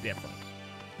completely different.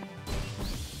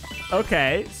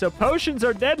 Okay, so potions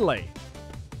are deadly.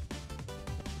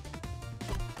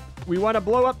 We want to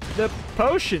blow up the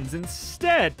potions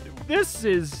instead. This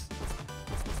is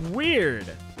weird.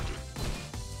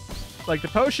 Like, the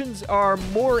potions are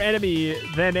more enemy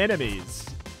than enemies.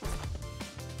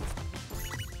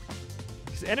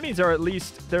 Because enemies are at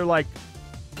least, they're like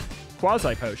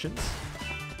quasi-potions.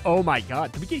 Oh my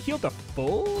god, do we get healed to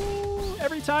full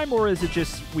every time? Or is it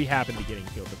just we happen to be getting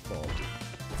healed to full?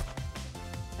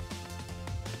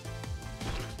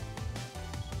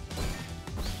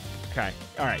 Okay.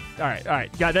 All right.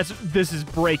 God, this is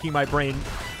breaking my brain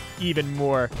even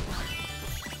more.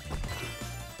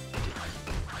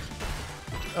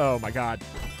 Oh my god.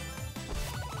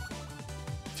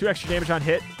 2 extra damage on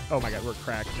hit. Oh my god, we're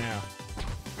cracked now.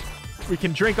 We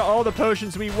can drink all the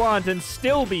potions we want and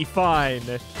still be fine.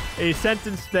 A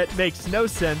sentence that makes no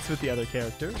sense with the other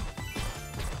character.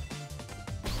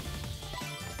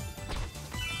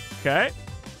 Okay.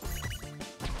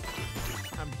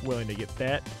 I'm willing to get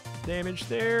that damage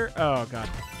there. Oh god.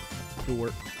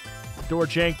 Door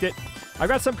janked it. I've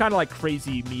got some kind of like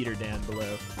crazy meter down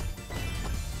below.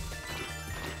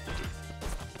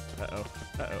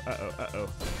 Uh-oh.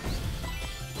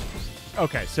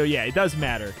 Okay, so yeah, it does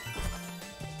matter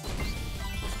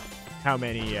how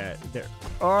many there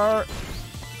are.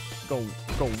 Go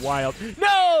wild.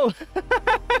 No!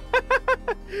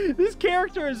 This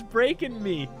character is breaking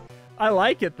me. I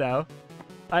like it though.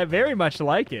 I very much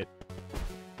like it.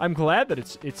 I'm glad that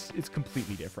it's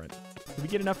completely different. Did we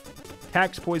get enough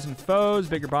attacks, poison foes,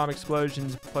 bigger bomb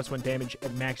explosions, +1 damage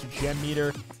at max gem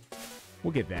meter?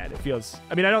 We'll get that. It feels...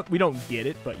 I mean, we don't get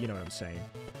it, but you know what I'm saying.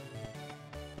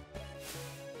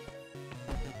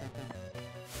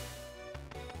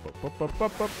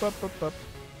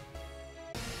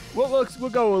 We'll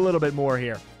go a little bit more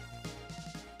here.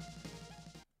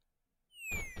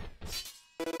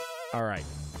 All right.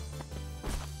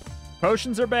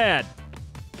 Potions are bad.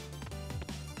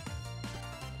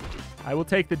 I will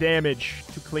take the damage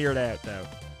to clear it out, though.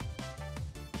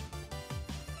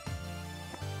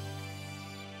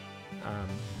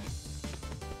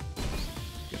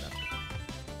 Good enough.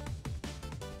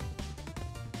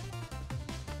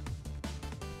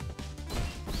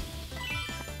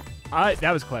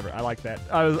 That was clever. I like that.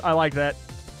 I like that.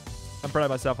 I'm proud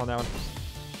of myself on that one.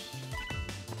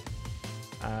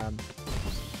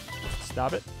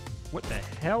 Stop it. What the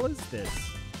hell is this?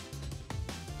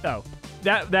 Oh,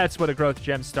 that's what a growth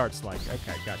gem starts like.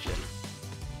 Okay, gotcha.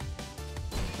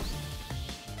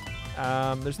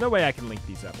 There's no way I can link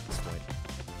these up at this point.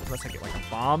 Unless I get like a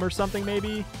bomb or something,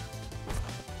 maybe.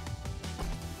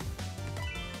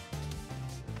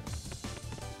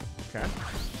 Okay.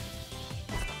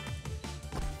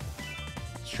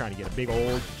 Just trying to get a big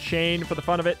old chain for the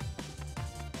fun of it.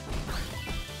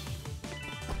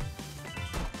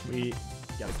 We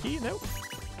got a key? Nope.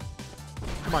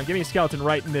 Come on, give me a skeleton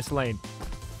right in this lane.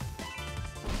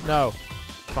 No.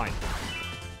 Fine.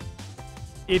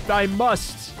 If I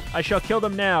must, I shall kill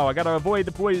them now. I gotta avoid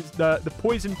the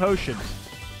poison potion.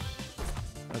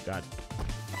 Oh, God.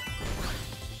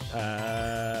 Do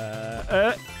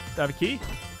I have a key?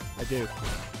 I do.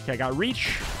 Okay, I got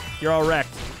reach. You're all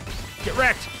wrecked. Get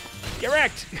wrecked. Get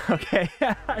wrecked. Okay.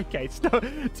 Okay.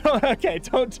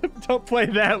 Don't play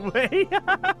that way.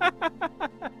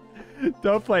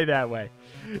 Don't play that way.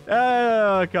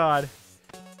 Oh, God.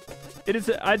 It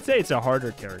is. I'd say it's a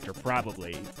harder character,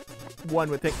 probably. One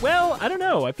would think. Well, I don't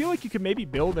know. I feel like you could maybe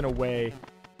build in a way,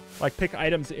 like pick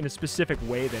items in a specific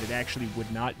way that it actually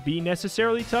would not be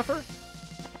necessarily tougher.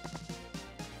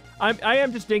 I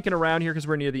am just dinking around here because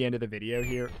we're near the end of the video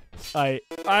here. I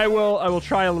will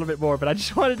try a little bit more, but I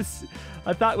just wanted to see,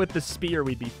 I thought with the spear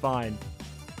we'd be fine.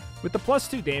 With the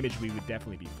 +2 damage, we would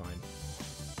definitely be fine.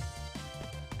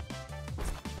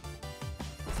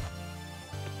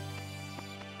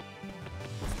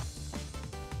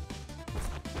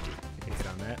 Take a hit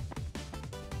on that.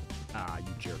 Ah,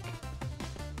 you jerk.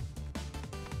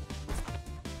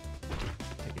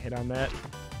 Take a hit on that.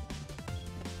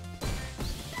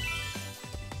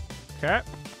 Okay.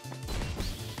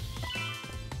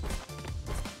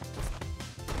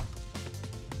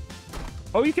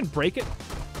 Oh, you can break it?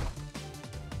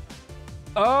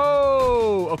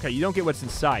 Oh! Okay, you don't get what's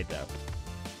inside, though.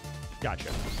 Gotcha.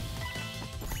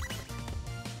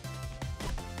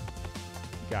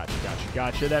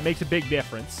 Gotcha. That makes a big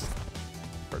difference.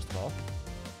 First of all.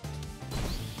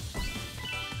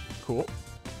 Cool.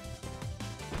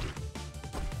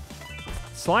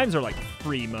 Slimes are like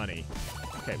free money.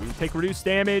 Okay, we take reduced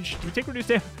damage. Do we take reduced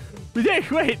damage? We take,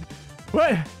 wait,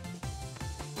 what?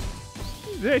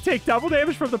 They take double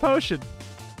damage from the potion.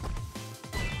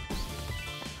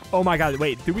 Oh my God,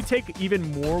 wait, do we take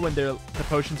even more when the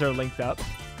potions are linked up?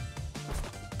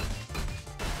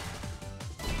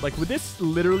 Like, would this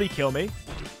literally kill me?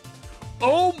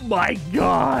 Oh my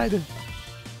God.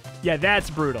 Yeah, that's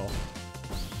brutal.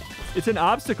 It's an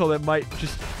obstacle that might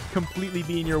just completely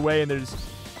be in your way and there's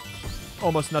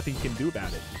almost nothing you can do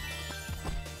about it.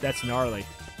 That's gnarly.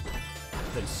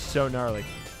 That is so gnarly.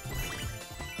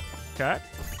 Okay.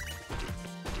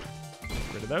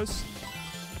 Get rid of those.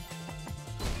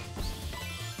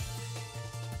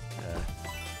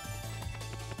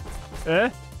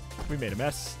 We made a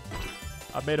mess.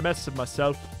 I've made a mess of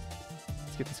myself.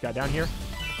 Let's get this guy down here.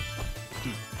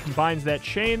 He combines that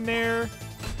chain there.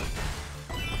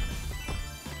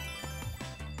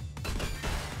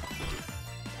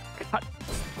 God,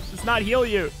 does not heal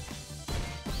you.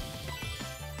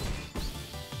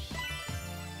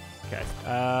 Okay.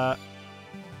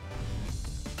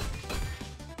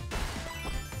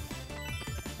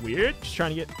 Weird. Just trying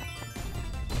to get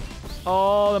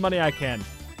all the money I can.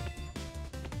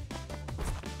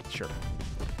 Sure.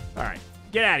 All right.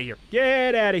 Get out of here.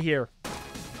 Get out of here.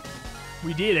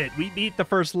 We did it. We beat the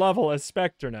first level as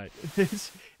Spectre Knight.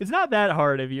 It's not that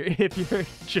hard if you're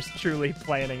just truly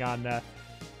planning on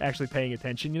actually paying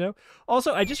attention, you know?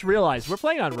 Also, I just realized we're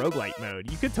playing on roguelite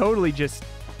mode. You could totally just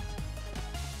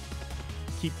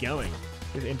keep going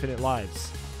with infinite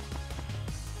lives.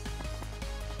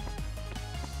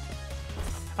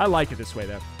 I like it this way,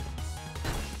 though.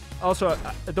 Also,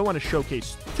 I don't want to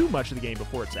showcase too much of the game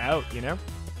before it's out, you know?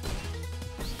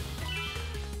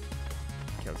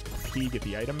 Okay, let's get the key, get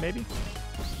the item, maybe?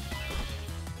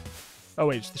 Oh,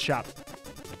 wait, it's the shop.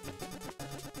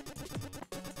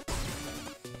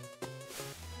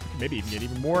 Maybe even get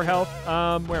even more health.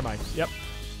 Where am I? Yep.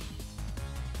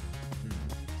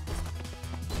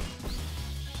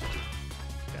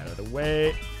 Get out of the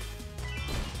way.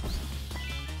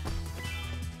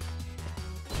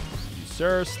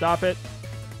 Sir, stop it.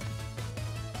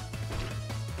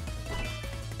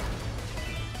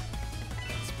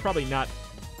 It's probably not...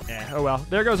 oh well.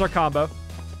 There goes our combo.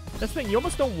 That's the thing. You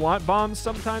almost don't want bombs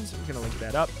sometimes. We're going to link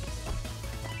that up.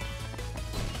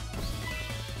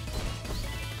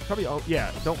 Probably... oh,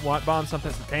 yeah. Don't want bombs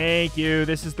sometimes. Thank you.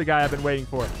 This is the guy I've been waiting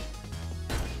for.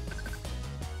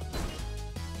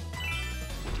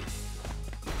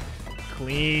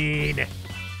 Clean.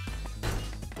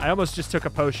 I almost just took a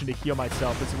potion to heal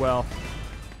myself as well.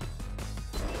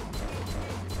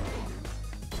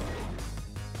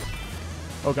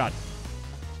 Oh, God.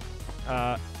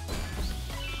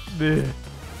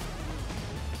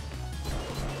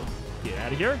 Get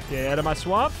out of here. Get out of my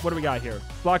swamp. What do we got here?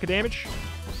 Block of damage.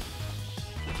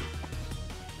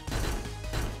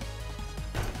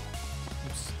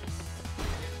 Oops.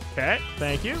 Okay.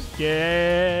 Thank you.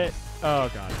 Get...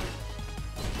 oh, God.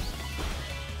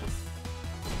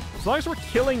 As long as we're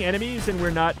killing enemies and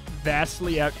we're not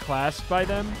vastly outclassed by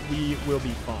them, we will be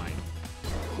fine.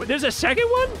 Wait, there's a second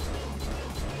one?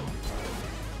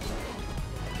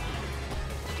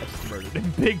 murdered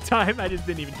him big time. I just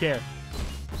didn't even care.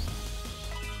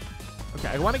 Okay,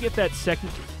 I want to get that second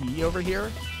key over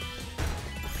here.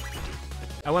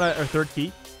 I want our third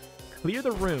key. Clear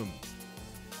the room.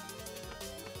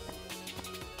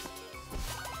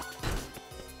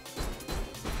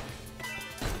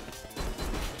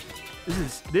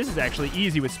 This is actually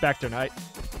easy with Spectre Knight.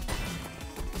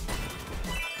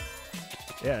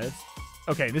 Yeah, it's...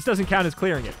 Okay, this doesn't count as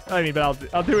clearing it. I mean,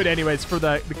 but I'll do it anyways for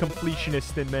the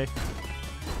completionist in me.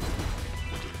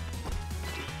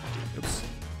 Oops.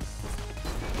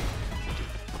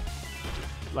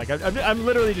 Like, I'm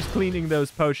literally just cleaning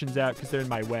those potions out because they're in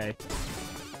my way.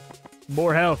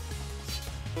 More health.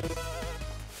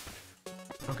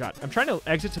 Oh, God. I'm trying to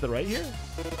exit to the right here.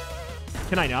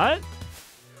 Can I not?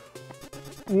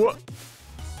 What?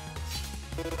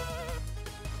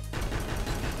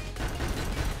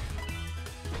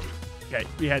 Okay,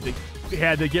 we had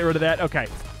to get rid of that. Okay.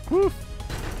 Woof.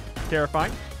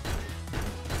 Terrifying.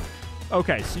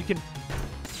 Okay, so you can...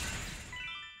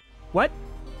 What?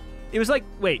 It was like...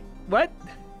 Wait, what?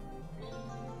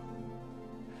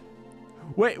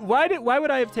 Wait, why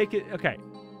would I have taken... Okay.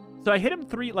 So I hit him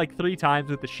three times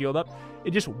with the shield up.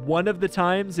 And just one of the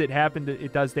times it happened,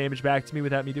 it does damage back to me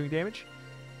without me doing damage?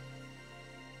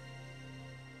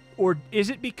 Or is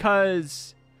it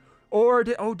because... Or,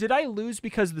 did I lose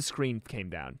because the screen came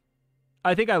down?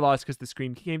 I think I lost because the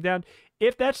screen came down.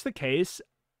 If that's the case,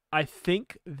 I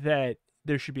think that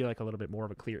there should be like a little bit more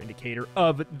of a clear indicator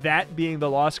of that being the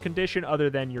loss condition other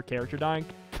than your character dying.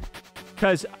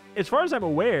 Because as far as I'm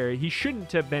aware, he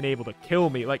shouldn't have been able to kill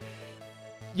me. Like,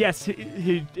 yes,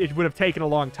 it would have taken a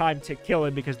long time to kill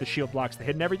him because the shield blocks the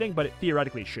hit and everything, but it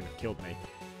theoretically shouldn't have killed me.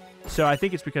 So I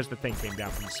think it's because the thing came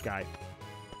down from the sky.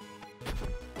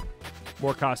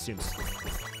 More costumes.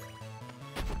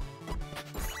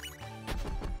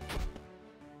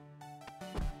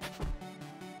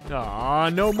 Aw,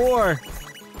 no more.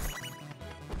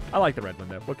 I like the red one,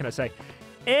 though. What can I say?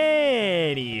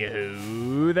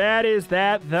 Anywho, that is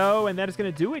that, though, and that is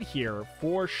going to do it here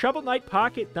for Shovel Knight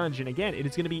Pocket Dungeon. Again, it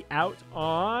is going to be out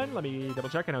on, let me double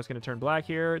check, I know it's going to turn black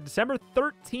here, December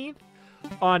 13th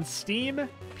on Steam,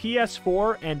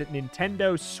 PS4, and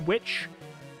Nintendo Switch.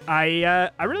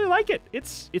 I really like it.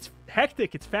 It's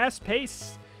hectic. It's fast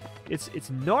paced. It's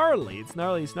gnarly. It's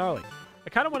gnarly. I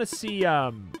kind of want to see. I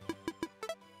want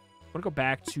to go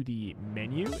back to the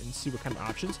menu and see what kind of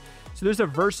options. So there's a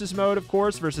versus mode, of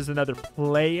course, versus another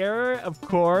player, of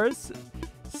course.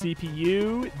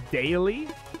 CPU daily.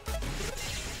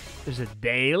 There's a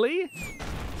daily.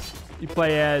 You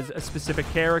play as a specific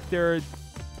character.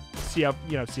 See how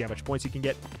much points you can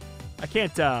get. I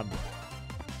can't.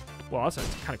 Well, also,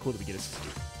 it's kind of cool that we get a...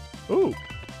 Ooh.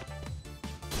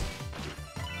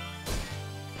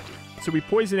 So we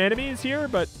poison enemies here,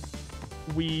 but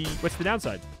we... What's the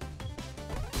downside?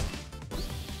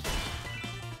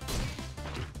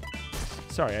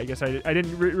 Sorry, I guess I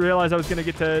didn't realize I was going to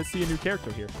get to see a new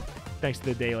character here. Thanks to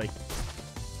the daily.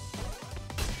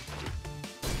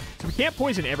 So we can't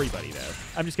poison everybody, though.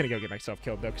 I'm just going to go get myself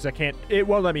killed, though, because I can't... It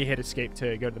won't let me hit escape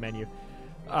to go to the menu.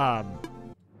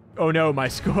 Oh no, my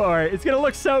score. It's going to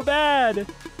look so bad.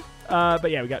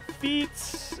 But yeah, we got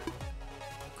feats.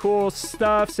 Cool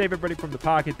stuff. Save everybody from the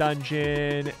pocket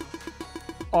dungeon.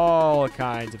 All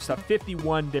kinds of stuff.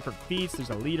 51 different feats. There's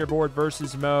a leaderboard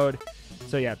versus mode.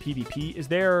 So yeah, PvP. Is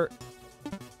there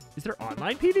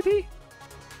online PvP?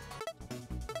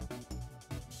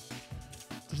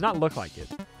 Does not look like it.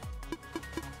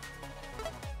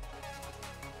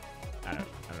 I don't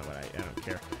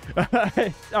care.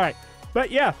 All right. But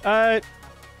yeah,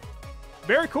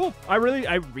 very cool. I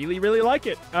really like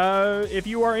it. If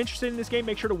you are interested in this game,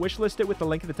 make sure to wishlist it with the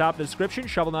link at the top of the description.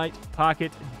 Shovel Knight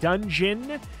Pocket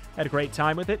Dungeon. Had a great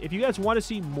time with it. If you guys want to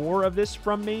see more of this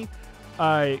from me,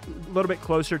 a little bit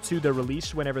closer to the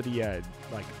release, whenever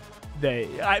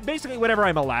basically whenever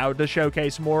I'm allowed to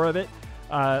showcase more of it,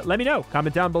 let me know.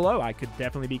 Comment down below. I could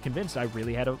definitely be convinced. I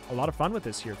really had a lot of fun with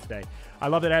this here today. I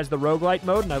love that it has the roguelite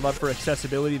mode, and I love for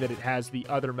accessibility that it has the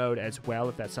other mode as well,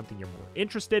 if that's something you're more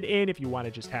interested in, if you want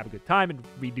to just have a good time and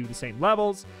redo the same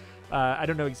levels. I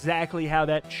don't know exactly how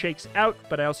that shakes out,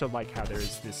 but I also like how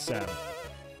there's this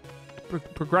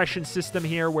progression system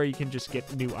here where you can just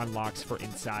get new unlocks for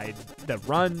inside the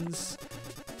runs.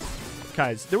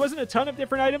 Because there wasn't a ton of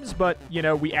different items, but, you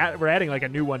know, we're adding like a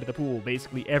new one to the pool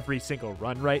basically every single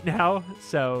run right now.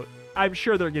 So I'm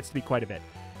sure there gets to be quite a bit.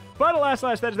 But alas,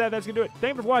 that's going to do it.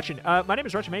 Thank you for watching. My name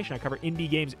is Retrimation. I cover indie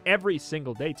games every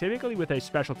single day, typically with a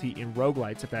specialty in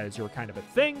roguelites, if that is your kind of a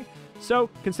thing. So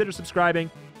consider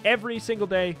subscribing, every single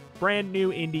day. Brand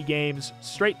new indie games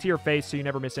straight to your face so you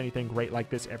never miss anything great like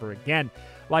this ever again.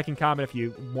 Like and comment if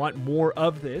you want more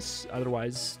of this.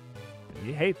 Otherwise,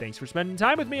 hey, thanks for spending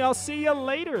time with me. I'll see you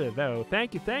later, though.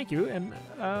 Thank you, and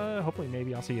hopefully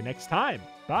maybe I'll see you next time.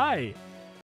 Bye.